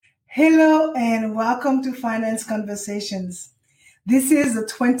Hello and welcome to Finance Conversations. This is the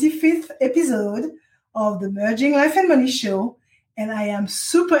 25th episode of the Merging Life and Money Show, and I am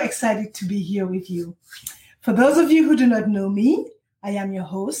super excited to be here with you. For those of you who do not know me, I am your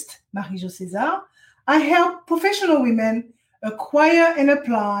host, Marie-Jo César. I help professional women acquire and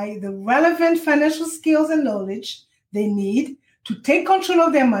apply the relevant financial skills and knowledge they need to take control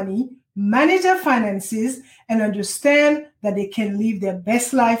of their money, manage their finances, and understand that they can live their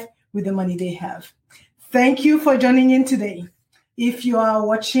best life with the money they have. Thank you for joining in today. If you are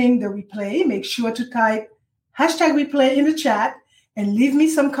watching the replay, make sure to type #replay in the chat and leave me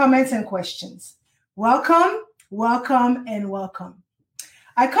some comments and questions. Welcome, welcome, and welcome.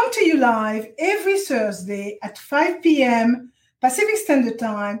 I come to you live every Thursday at 5 p.m. Pacific Standard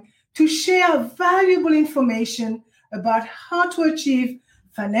Time to share valuable information about how to achieve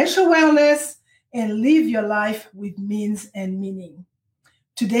financial wellness and live your life with means and meaning.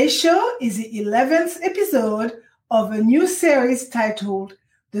 Today's show is the 11th episode of a new series titled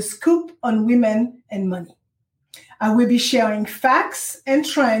The Scoop on Women and Money. I will be sharing facts and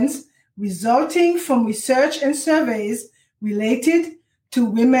trends resulting from research and surveys related to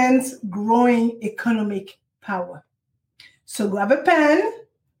women's growing economic power. So grab a pen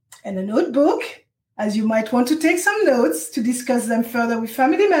and a notebook, as you might want to take some notes to discuss them further with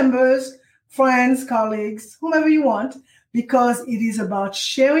family members, friends, colleagues, whomever you want, because it is about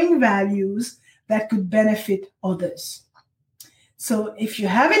sharing values that could benefit others. So if you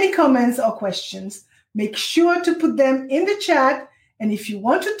have any comments or questions, make sure to put them in the chat. And if you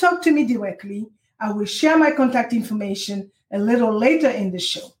want to talk to me directly, I will share my contact information a little later in the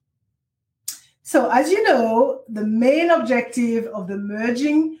show. So as you know, the main objective of the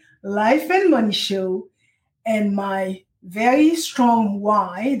Merging Life and Money Show and my very strong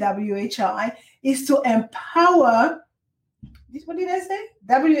why, WHI, is to empower. What did I say?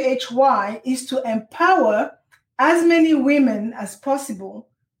 WHY is to empower as many women as possible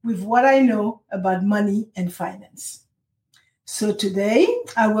with what I know about money and finance. So today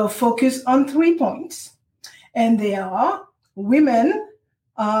I will focus on 3 points, and they are: women,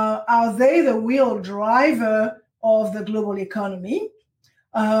 are they the real driver of the global economy?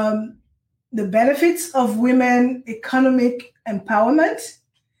 The benefits of women economic empowerment.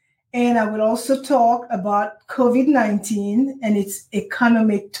 And I will also talk about COVID-19 and its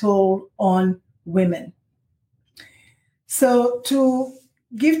economic toll on women. So to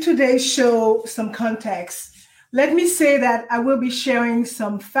give today's show some context, let me say that I will be sharing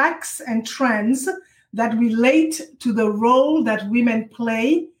some facts and trends that relate to the role that women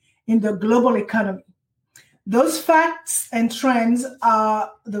play in the global economy. Those facts and trends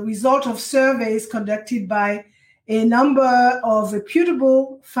are the result of surveys conducted by a number of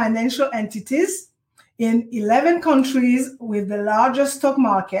reputable financial entities in 11 countries with the largest stock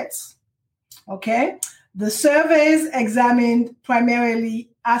markets. Okay. The surveys examined primarily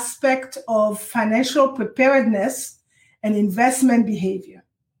aspects of financial preparedness and investment behavior.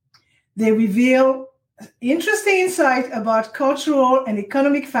 They reveal interesting insight about cultural and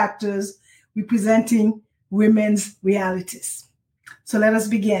economic factors representing women's realities. So let us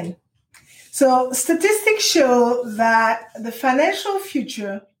begin. So statistics show that the financial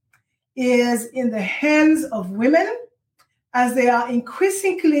future is in the hands of women as they are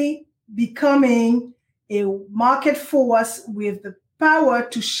increasingly becoming a market force with the power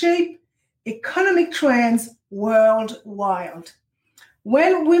to shape economic trends worldwide.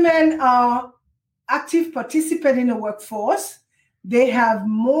 When women are active participants in the workforce, they have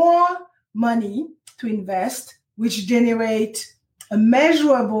more money to invest, which generate a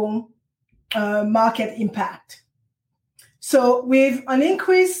measurable market impact. So with an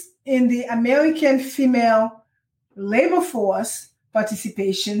increase in the American female labor force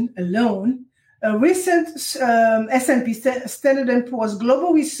participation alone, a recent S&P Standard & Poor's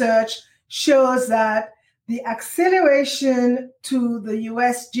global research shows that the acceleration to the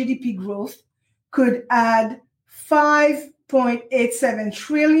US GDP growth could add $5.87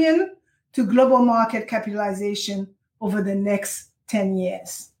 trillion to global market capitalization over the next 10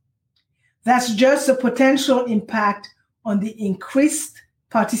 years. That's just a potential impact on the increased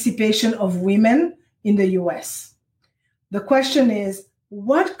participation of women in the US. The question is,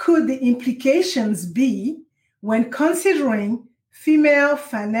 what could the implications be when considering female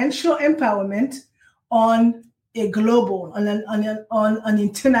financial empowerment on a global, on an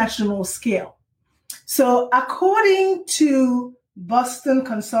international scale? So according to Boston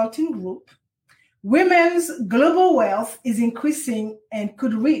Consulting Group, women's global wealth is increasing and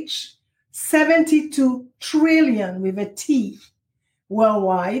could reach 72 trillion with a T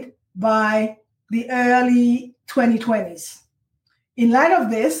worldwide by the early 2020s. In light of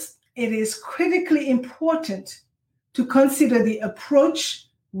this, it is critically important to consider the approach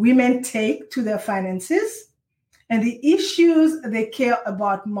women take to their finances and the issues they care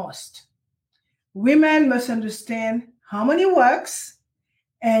about most. Women must understand how money works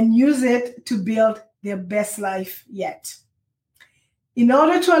and use it to build their best life yet. In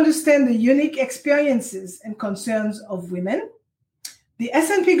order to understand the unique experiences and concerns of women, the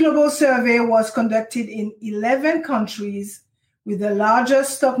S&P Global Survey was conducted in 11 countries with the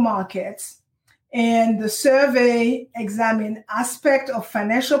largest stock markets, and the survey examined aspects of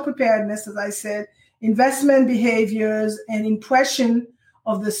financial preparedness, as I said, investment behaviors, and impression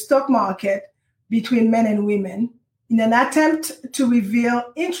of the stock market between men and women in an attempt to reveal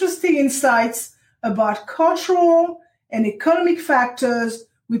interesting insights about cultural and economic factors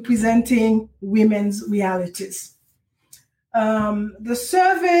representing women's realities. The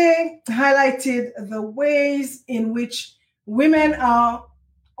survey highlighted the ways in which women are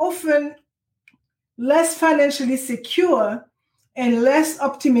often less financially secure and less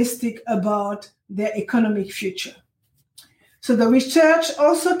optimistic about their economic future. So the research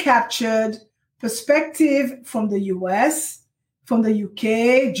also captured perspective from the US, from the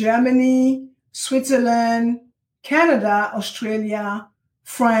UK, Germany, Switzerland, Canada, Australia,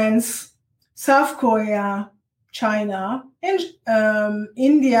 France, South Korea, China, and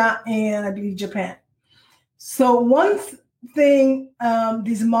India, and I believe Japan. So one thing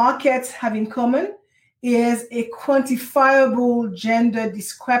these markets have in common is a quantifiable gender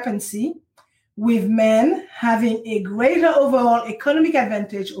discrepancy, with men having a greater overall economic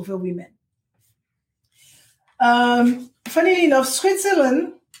advantage over women. Funnily enough,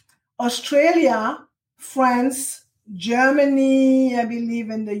 Switzerland, Australia, France, Germany, I believe,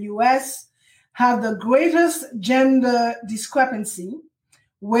 and the US have the greatest gender discrepancy,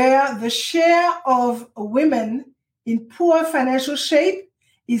 where the share of women in poor financial shape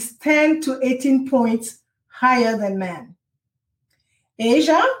is 10 to 18 points higher than men.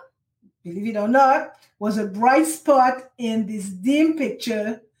 Asia, believe it or not, was a bright spot in this dim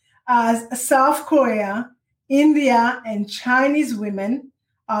picture, as South Korea, India, and Chinese women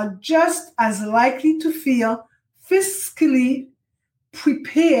are just as likely to feel fiscally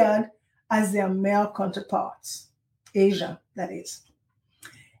prepared as their male counterparts. Asia, that is.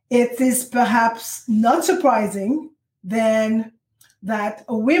 It is perhaps not surprising then that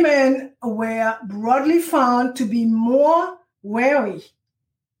women were broadly found to be more wary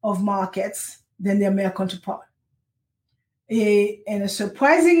of markets than their male counterpart. And a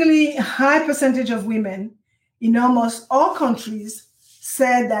surprisingly high percentage of women in almost all countries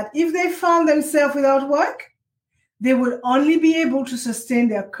said that if they found themselves without work, they would only be able to sustain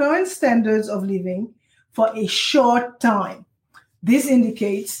their current standards of living for a short time. This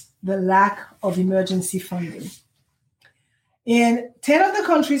indicates the lack of emergency funding. In 10 of the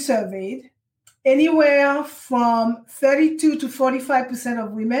countries surveyed, anywhere from 32 to 45%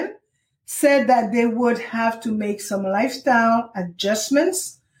 of women said that they would have to make some lifestyle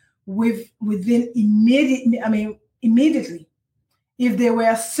adjustments immediately if they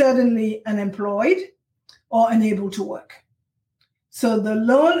were suddenly unemployed or unable to work. So the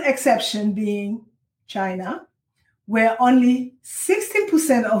lone exception being China, where only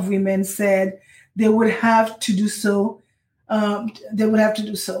 16% of women said they would have to do so.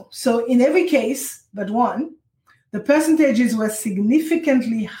 So in every case but one, the percentages were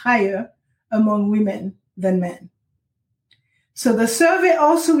significantly higher among women than men. So the survey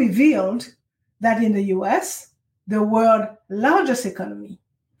also revealed that in the US, the world's largest economy,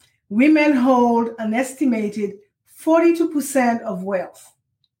 women hold an estimated 42% of wealth.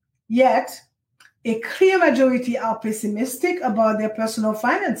 Yet, a clear majority are pessimistic about their personal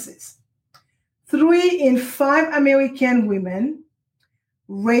finances. 3 in 5 American women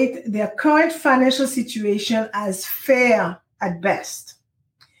rate their current financial situation as fair at best,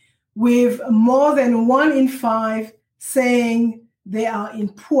 with more than 1 in 5 saying they are in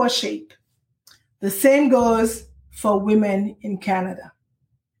poor shape. The same goes for women in Canada.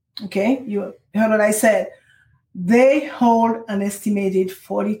 Okay, you heard what I said. They hold an estimated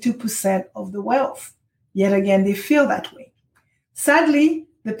 42% of the wealth. Yet again, they feel that way. Sadly,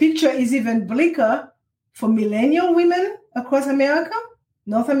 the picture is even bleaker for millennial women across America,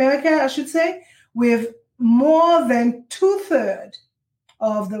 North America, I should say, with more than 2/3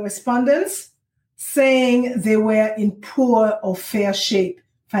 of the respondents saying they were in poor or fair shape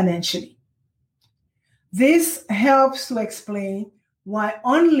financially. This helps to explain why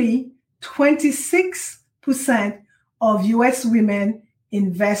only 26% of US women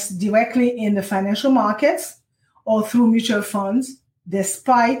invest directly in the financial markets or through mutual funds,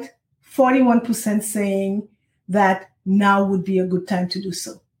 despite 41% saying that now would be a good time to do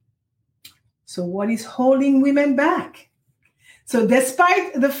so. So what is holding women back? So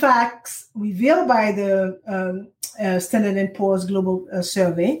despite the facts revealed by the Standard & Poor's Global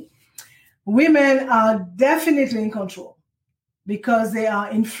Survey, women are definitely in control because they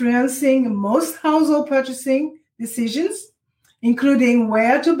are influencing most household purchasing decisions, including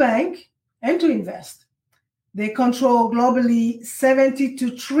where to bank and to invest. They control globally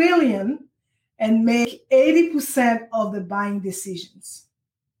 72 trillion and make 80% of the buying decisions.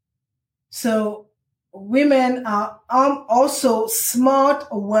 So women are also smart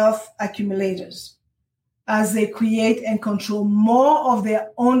wealth accumulators as they create and control more of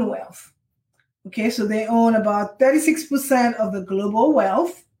their own wealth. Okay, so they own about 36% of the global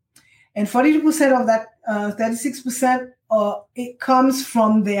wealth, and 42% of that 36% it comes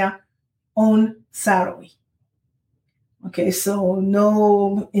from their own salary. Okay, so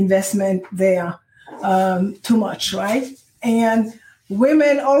no investment there too much, right? And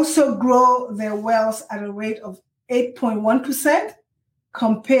women also grow their wealth at a rate of 8.1%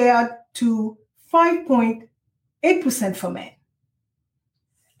 compared to 5.8% for men.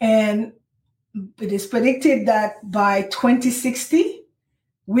 And it is predicted that by 2060,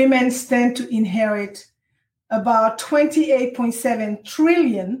 women stand to inherit about 28.7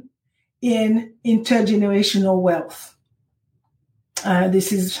 trillion in intergenerational wealth.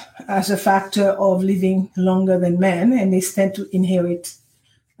 This is as a factor of living longer than men, and they stand to inherit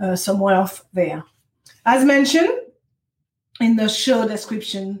some wealth there. As mentioned in the show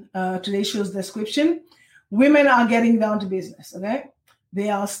description, today's show's description, women are getting down to business, okay?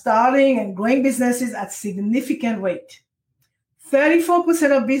 They are starting and growing businesses at significant rate.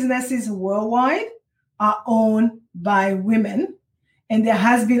 34% of businesses worldwide are owned by women, and there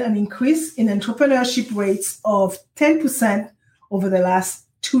has been an increase in entrepreneurship rates of 10% over the last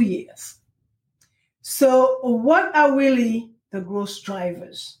 2 years. So what are really the growth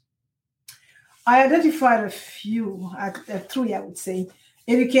drivers? I identified a few, three, I would say: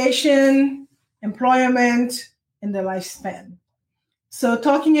 education, employment, and the lifespan. So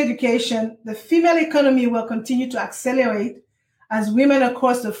talking education, the female economy will continue to accelerate as women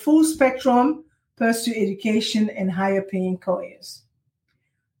across the full spectrum pursue education and higher paying careers.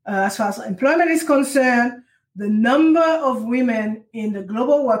 As far as employment is concerned, the number of women in the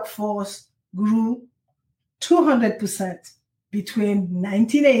global workforce grew 200% between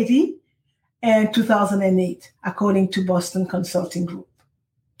 1980 and 2008, according to Boston Consulting Group.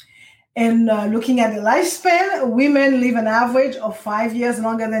 And looking at the lifespan, women live an average of 5 years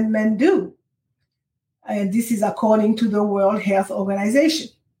longer than men do. And this is according to the World Health Organization.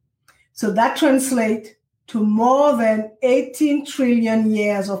 So that translates to more than 18 trillion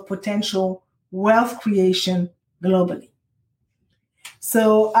years of potential wealth creation globally.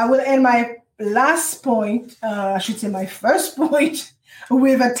 So I will end my last point, I should say my first point,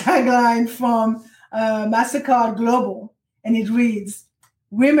 with a tagline from MasterCard Global. And it reads,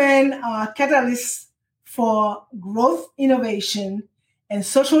 "Women are catalysts for growth, innovation, and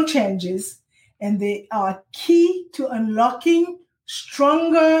social changes, and they are key to unlocking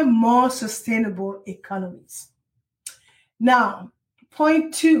stronger, more sustainable economies." Now,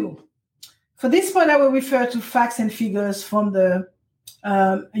 point 2. For this point, I will refer to facts and figures from the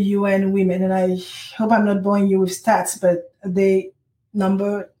UN Women, and I hope I'm not boring you with stats, but they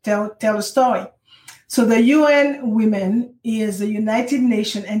tell a story. So the UN Women is a United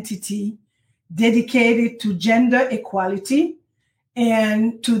Nations entity dedicated to gender equality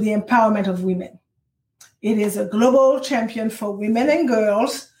and to the empowerment of women. It is a global champion for women and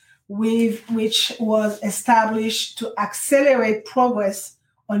girls, which was established to accelerate progress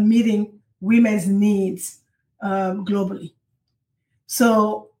on meeting women's needs globally.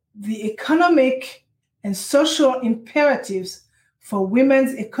 So the economic and social imperatives for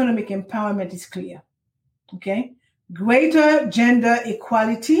women's economic empowerment is clear. Okay, greater gender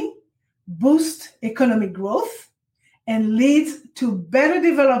equality boosts economic growth and leads to better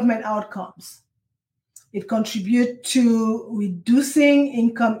development outcomes. It contributes to reducing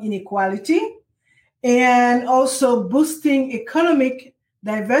income inequality and also boosting economic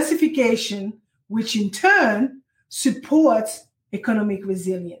diversification, which in turn supports economic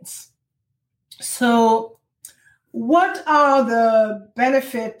resilience. So what are the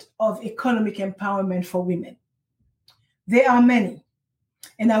benefits of economic empowerment for women? There are many,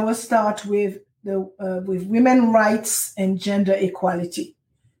 and I will start with women's rights and gender equality,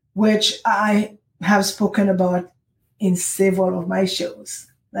 which I have spoken about in several of my shows.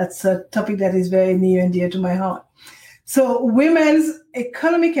 That's a topic that is very near and dear to my heart. So women's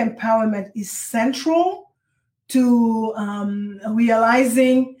economic empowerment is central to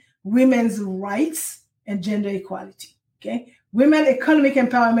realizing women's rights and gender equality. Okay, Women economic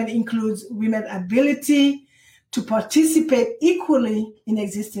empowerment includes women's ability to participate equally in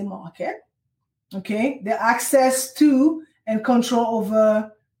existing market. Okay, the access to and control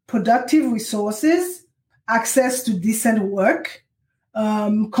over productive resources, access to decent work,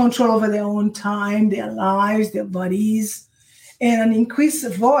 control over their own time, their lives, their bodies, and an increased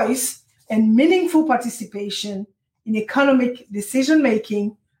voice and meaningful participation in economic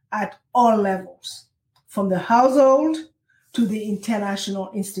decision-making at all levels, from the household to the international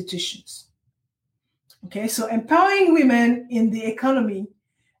institutions. Okay, so empowering women in the economy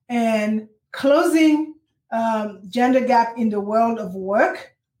and closing gender gap in the world of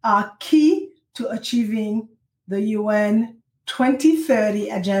work are key to achieving the UN 2030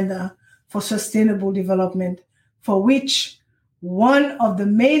 Agenda for Sustainable Development, for which one of the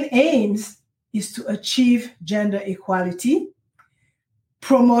main aims is to achieve gender equality,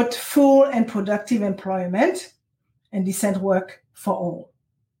 promote full and productive employment, and decent work for all.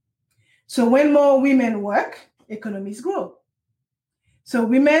 So when more women work, economies grow. So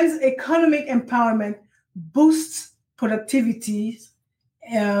women's economic empowerment boosts productivity,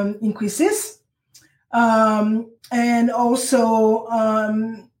 increases, and also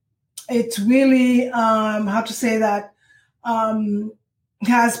it's really,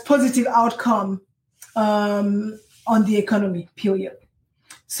 has positive outcome on the economy, period.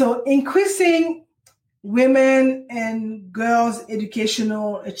 So increasing women and girls'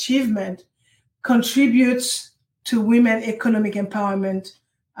 educational achievement contributes to women economic empowerment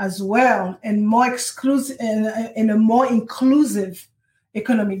as well, and more exclusive and a more inclusive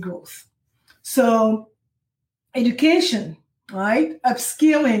economic growth. So education, right?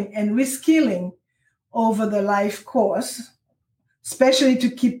 Upskilling and reskilling over the life course, especially to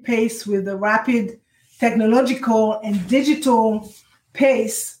keep pace with the rapid technological and digital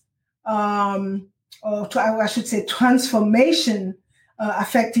pace, transformation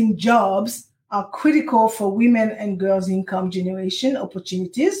affecting jobs, are critical for women and girls' income generation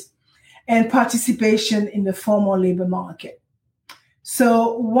opportunities and participation in the formal labor market.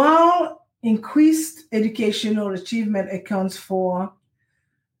 So while increased educational achievement accounts for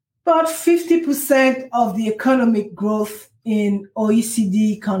about 50% of the economic growth in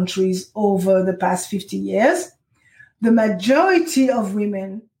OECD countries over the past 50 years, the majority of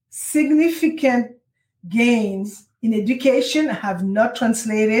women, significant gains in education have not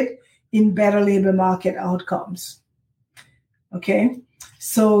translated in better labor market outcomes. Okay,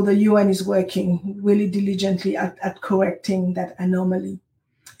 so the UN is working really diligently at correcting that anomaly.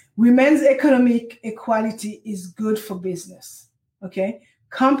 Women's economic equality is good for business. Okay,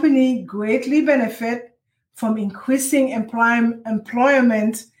 companies greatly benefit from increasing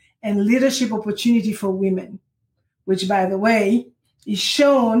employment and leadership opportunity for women, which, by the way, is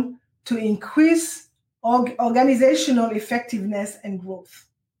shown to increase organizational effectiveness and growth.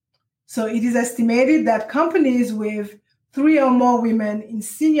 So it is estimated that companies with 3 or more women in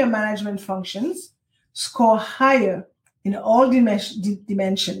senior management functions score higher in all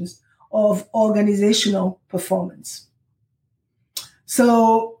dimensions of organizational performance.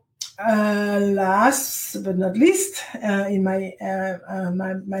 So last but not least, in my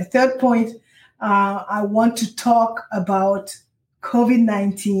third point, I want to talk about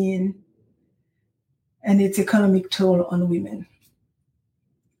COVID-19 and its economic toll on women.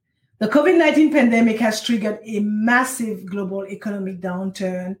 The COVID-19 pandemic has triggered a massive global economic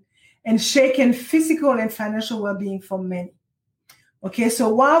downturn and shaken physical and financial well-being for many. Okay, so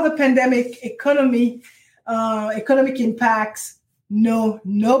while the pandemic economic impacts know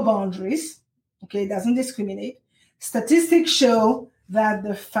no boundaries, okay, it doesn't discriminate, statistics show that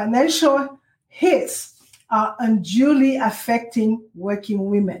the financial hits are unduly affecting working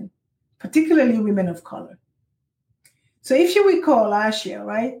women, particularly women of color. So if you recall last year,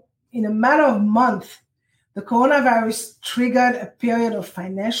 right, in a matter of months, the coronavirus triggered a period of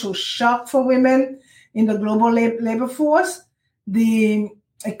financial shock for women in the global labor force. The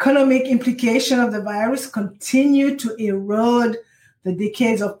economic implication of the virus continued to erode the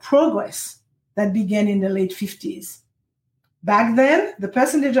decades of progress that began in the late 50s. Back then, the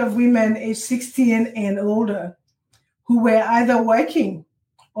percentage of women aged 16 and older who were either working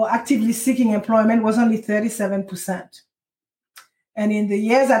or actively seeking employment was only 37%. And in the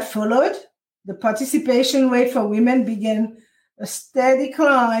years that followed, the participation rate for women began a steady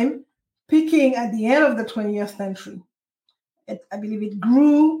climb, peaking at the end of the 20th century. I believe it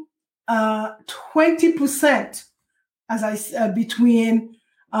grew 20% between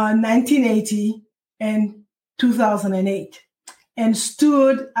 1980 and 2008, and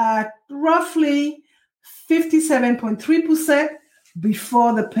stood at roughly 57.3%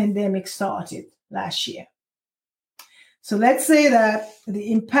 before the pandemic started last year. So let's say that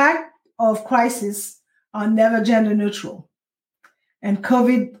the impact of crisis are never gender neutral, and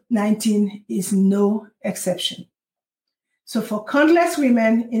COVID-19 is no exception. So for countless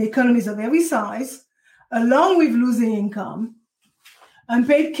women in economies of every size, along with losing income,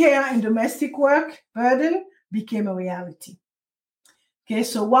 unpaid care and domestic work burden became a reality. Okay,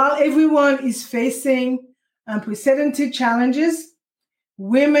 so while everyone is facing unprecedented challenges,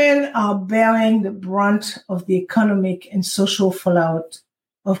 women are bearing the brunt of the economic and social fallout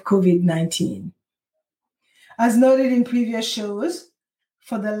of COVID-19. As noted in previous shows,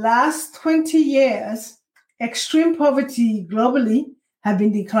 for the last 20 years, extreme poverty globally have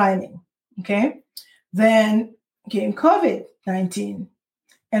been declining. Okay, then came COVID-19,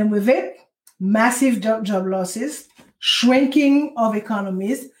 and with it, massive job losses, shrinking of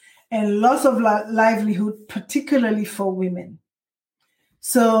economies, and loss of livelihood, particularly for women.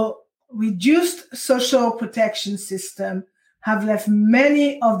 So reduced social protection system have left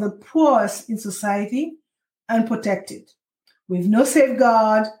many of the poorest in society unprotected, with no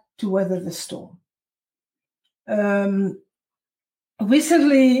safeguard to weather the storm.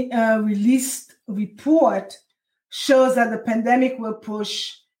 Recently released report shows that the pandemic will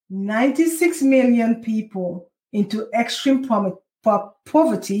push 96 million people into extreme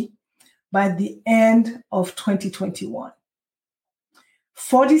poverty by the end of 2021.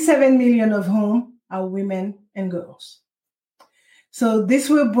 47 million of whom are women and girls. So this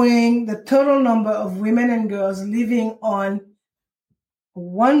will bring the total number of women and girls living on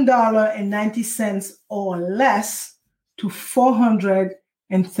 $1.90 or less to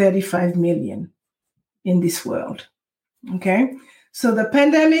 435 million in this world. Okay, so the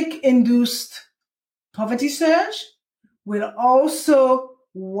pandemic-induced poverty surge will also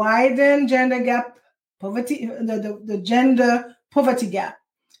widen gender gap poverty, the gender poverty gap,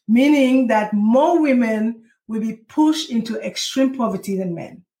 meaning that more women will be pushed into extreme poverty than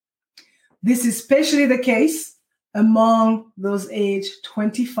men. This is especially the case among those aged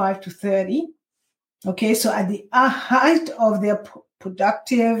 25 to 30. Okay, so at the height of their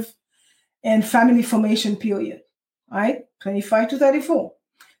productive and family formation period, right? 25 to 34.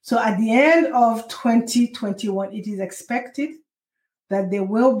 So at the end of 2021, it is expected that there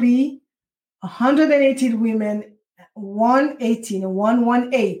will be 118 women, 118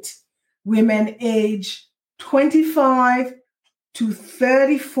 women age 25 to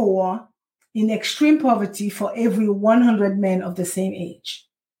 34 in extreme poverty for every 100 men of the same age.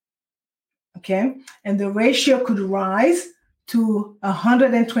 Okay, and the ratio could rise to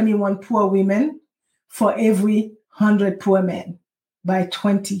 121 poor women for every 100 poor men by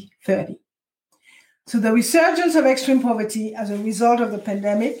 2030. So the resurgence of extreme poverty as a result of the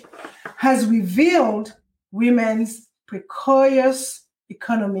pandemic has revealed women's precarious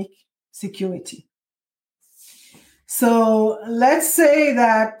economic security. So let's say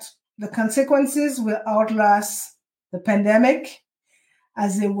that the consequences will outlast the pandemic,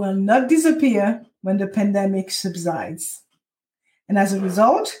 as they will not disappear when the pandemic subsides. And as a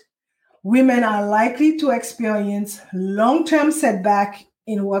result, women are likely to experience long-term setback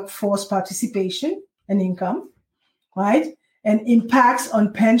in workforce participation and income, right? And impacts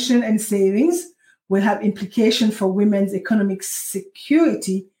on pension and savings will have implications for women's economic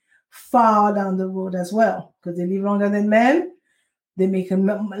security far down the road as well, because they live longer than men, they make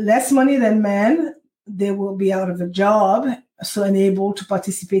less money than men, they will be out of a job, so unable to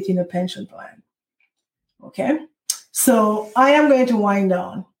participate in a pension plan. Okay, so I am going to wind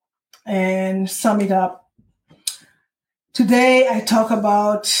down and sum it up. Today, I talk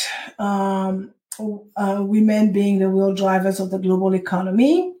about women being the real drivers of the global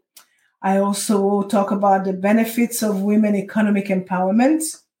economy. I also talk about the benefits of women economic empowerment.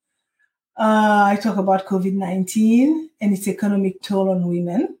 I talk about COVID-19 and its economic toll on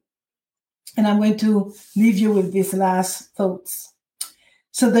women. And I'm going to leave you with these last thoughts.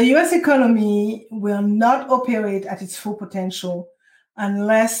 So the US economy will not operate at its full potential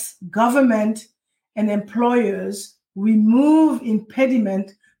unless government and employers remove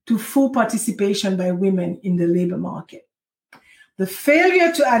impediment to full participation by women in the labor market. The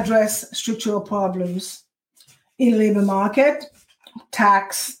failure to address structural problems in labor market,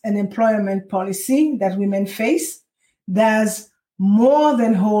 tax, and employment policy that women face does more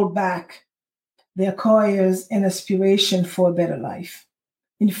than hold back their careers and aspiration for a better life.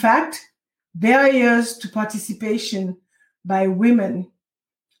 In fact, barriers to participation by women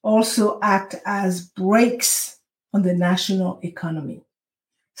also act as brakes on the national economy,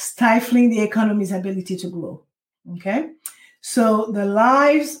 stifling the economy's ability to grow. Okay? So the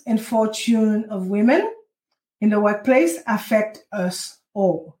lives and fortune of women in the workplace affect us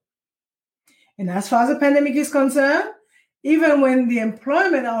all. And as far as the pandemic is concerned, Even when the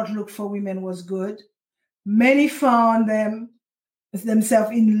employment outlook for women was good, many found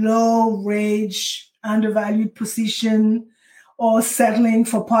themselves in low-wage, undervalued position or settling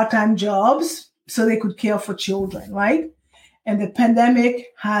for part-time jobs so they could care for children, right? And the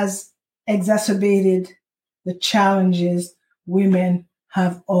pandemic has exacerbated the challenges women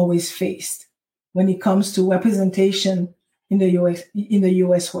have always faced when it comes to representation in the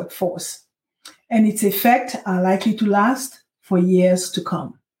US workforce. And its effects are likely to last for years to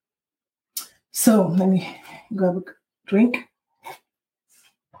come. So let me grab a drink.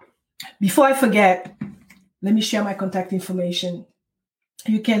 Before I forget, let me share my contact information.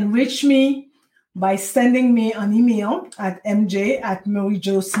 You can reach me by sending me an email at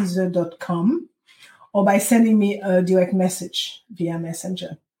mj@marijocaesar.com or by sending me a direct message via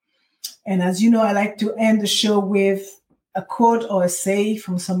Messenger. And as you know, I like to end the show with a quote or a say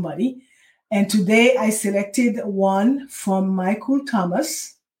from somebody. And today I selected one from Michael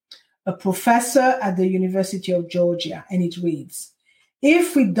Thomas, a professor at the University of Georgia. And it reads,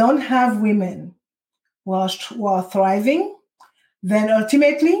 "If we don't have women who are thriving, then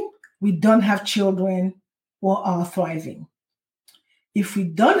ultimately we don't have children who are thriving. If we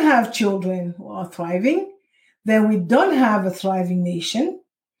don't have children who are thriving, then we don't have a thriving nation,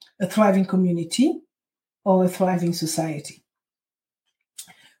 a thriving community, or a thriving society."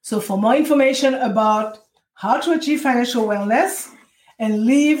 So for more information about how to achieve financial wellness and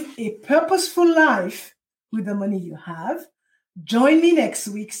live a purposeful life with the money you have, join me next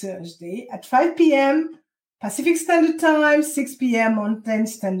week, Thursday at 5 p.m. Pacific Standard Time, 6 p.m. Mountain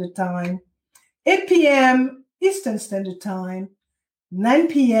Standard Time, 8 p.m. Eastern Standard Time, 9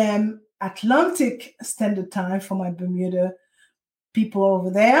 p.m. Atlantic Standard Time for my Bermuda people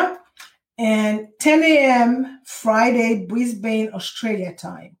over there, and 10 a.m. Friday, Brisbane, Australia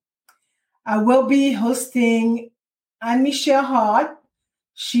time. I will be hosting Anne-Michelle Hart.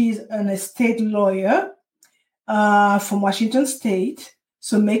 She's an estate lawyer from Washington State.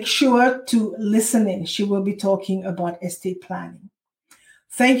 So make sure to listen in. She will be talking about estate planning.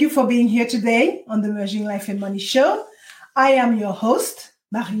 Thank you for being here today on the Merging Life and Money Show. I am your host,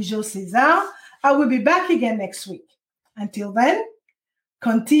 Marie-Jo Caesar. I will be back again next week. Until then,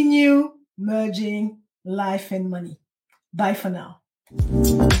 continue merging life and money. Bye for now.